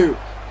boot.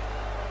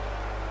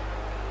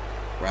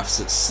 Ref's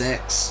at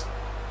 6.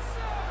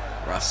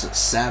 Ref's at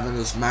 7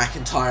 as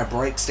McIntyre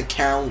breaks the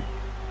count.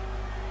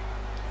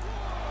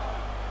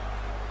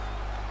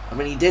 I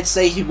mean, he did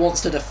say he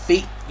wants to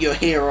defeat your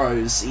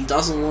heroes. He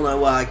doesn't want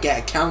to get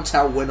a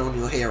count-out win on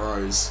your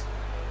heroes.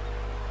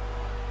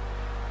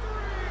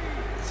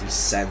 As he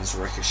sends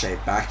Ricochet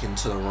back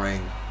into the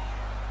ring.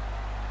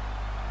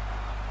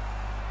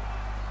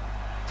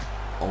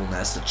 Oh, and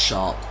there's the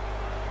chop.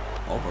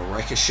 Oh, but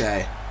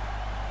Ricochet.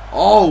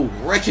 Oh,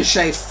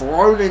 Ricochet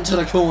thrown into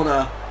the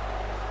corner.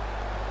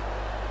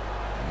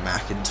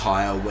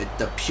 McIntyre with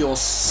the pure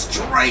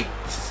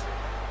strength.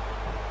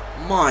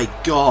 My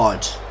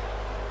God.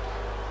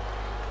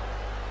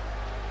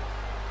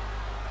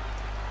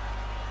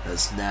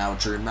 There's now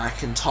Drew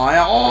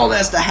McIntyre. Oh,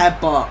 there's the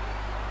headbutt.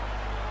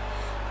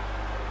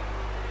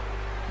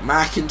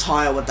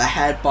 McIntyre with the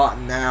headbutt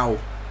now.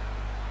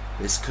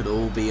 This could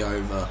all be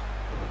over.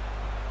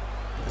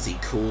 As he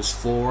calls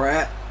for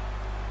it.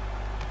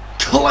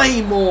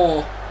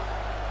 Claymore.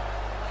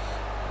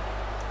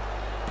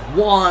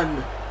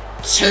 1,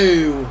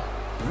 2.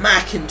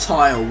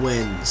 McIntyre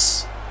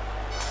wins.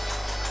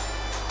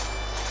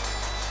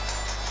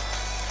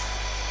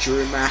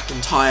 Drew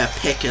McIntyre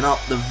picking up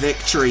the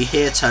victory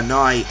here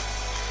tonight.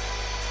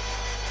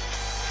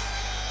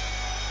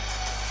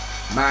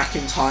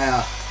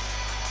 McIntyre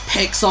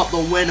picks up the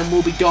win and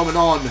will be going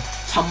on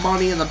to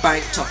Money in the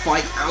Bank to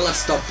fight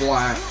Aleister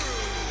Black.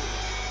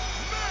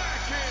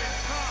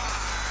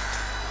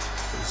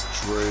 There's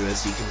Drew,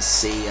 as you can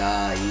see,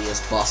 he is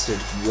busted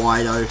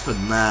wide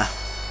open there.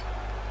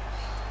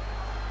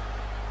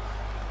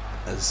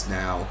 As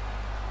now...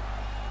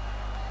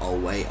 Oh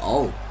wait,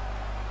 oh.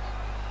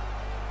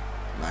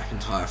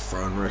 McIntyre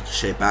throwing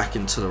Ricochet back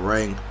into the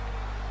ring.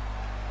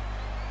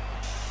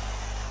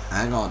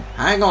 Hang on,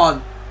 hang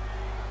on.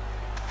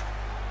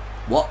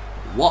 What?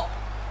 What?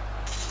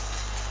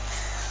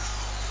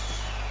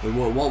 Wait,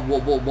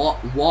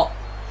 what?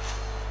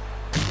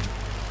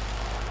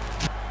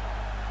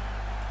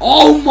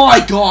 Oh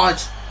my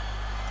God!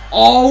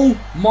 Oh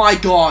my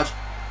God!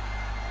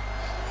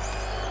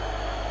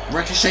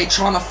 Ricochet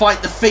trying to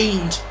fight the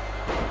Fiend.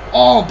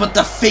 Oh, but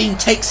the Fiend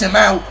takes him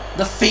out.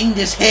 The Fiend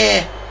is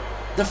here.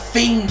 The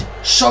Fiend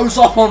shows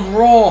up on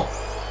Raw.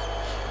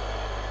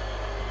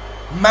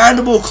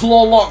 Mandible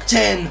claw locked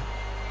in.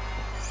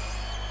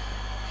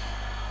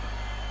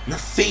 The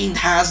Fiend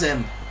has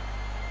him.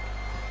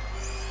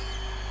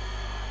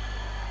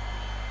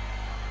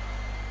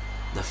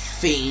 The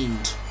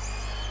Fiend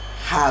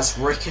has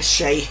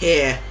Ricochet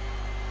here,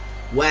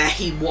 where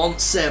he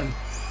wants him.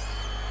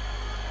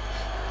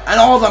 And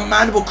oh, the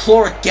mandible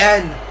claw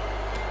again.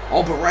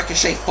 Oh, but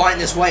Ricochet fighting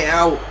his way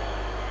out.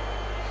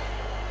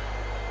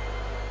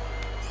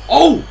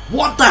 Oh,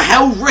 what the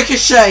hell,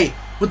 Ricochet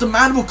with the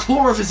mandible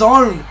claw of his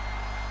own.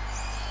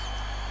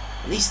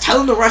 And he's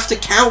telling the ref to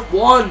count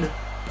 1, 2.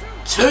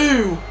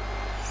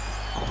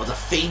 Oh, but the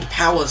Fiend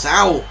powers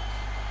out.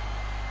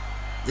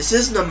 This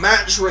isn't a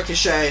match,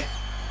 Ricochet.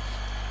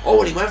 Oh,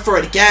 and he went for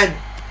it again.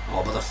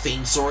 Oh, but the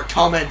Fiend saw it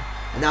coming.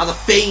 And now the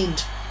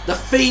Fiend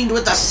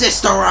with the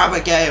Sister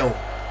Abigail.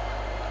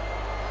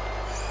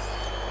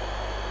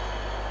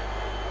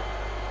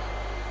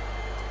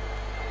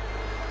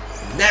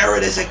 And there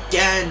it is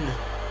again.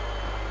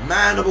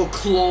 Mandible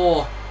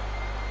claw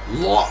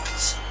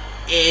locked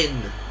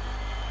in.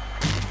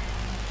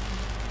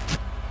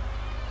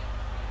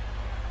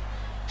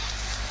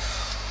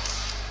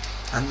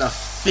 And the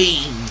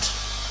Fiend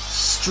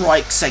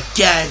strikes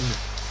again.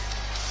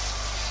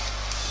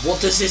 What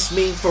does this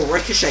mean for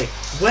Ricochet?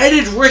 Where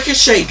did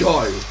Ricochet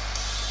go?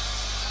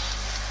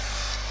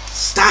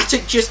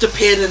 Static just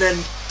appeared and then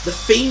the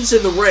Fiend's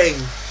in the ring,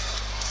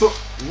 but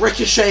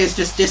Ricochet has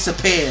just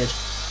disappeared.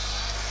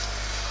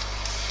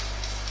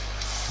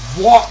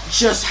 What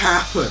just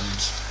happened?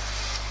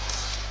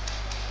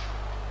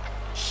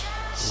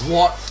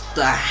 What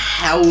the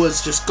hell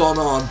has just gone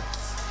on?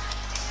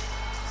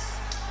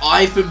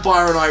 I've been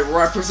Byron Knight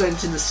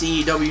representing the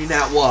CEW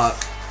network.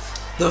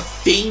 The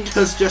Fiend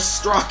has just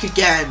struck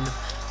again.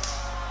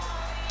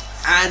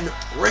 And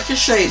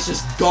Ricochet is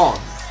just gone.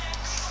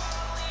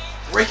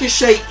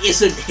 Ricochet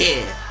isn't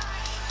here.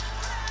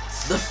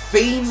 The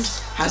Fiend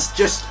has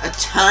just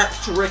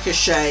attacked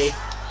Ricochet.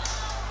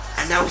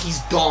 And now he's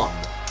gone.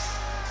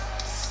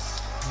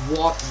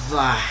 What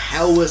the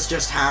hell has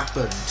just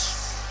happened?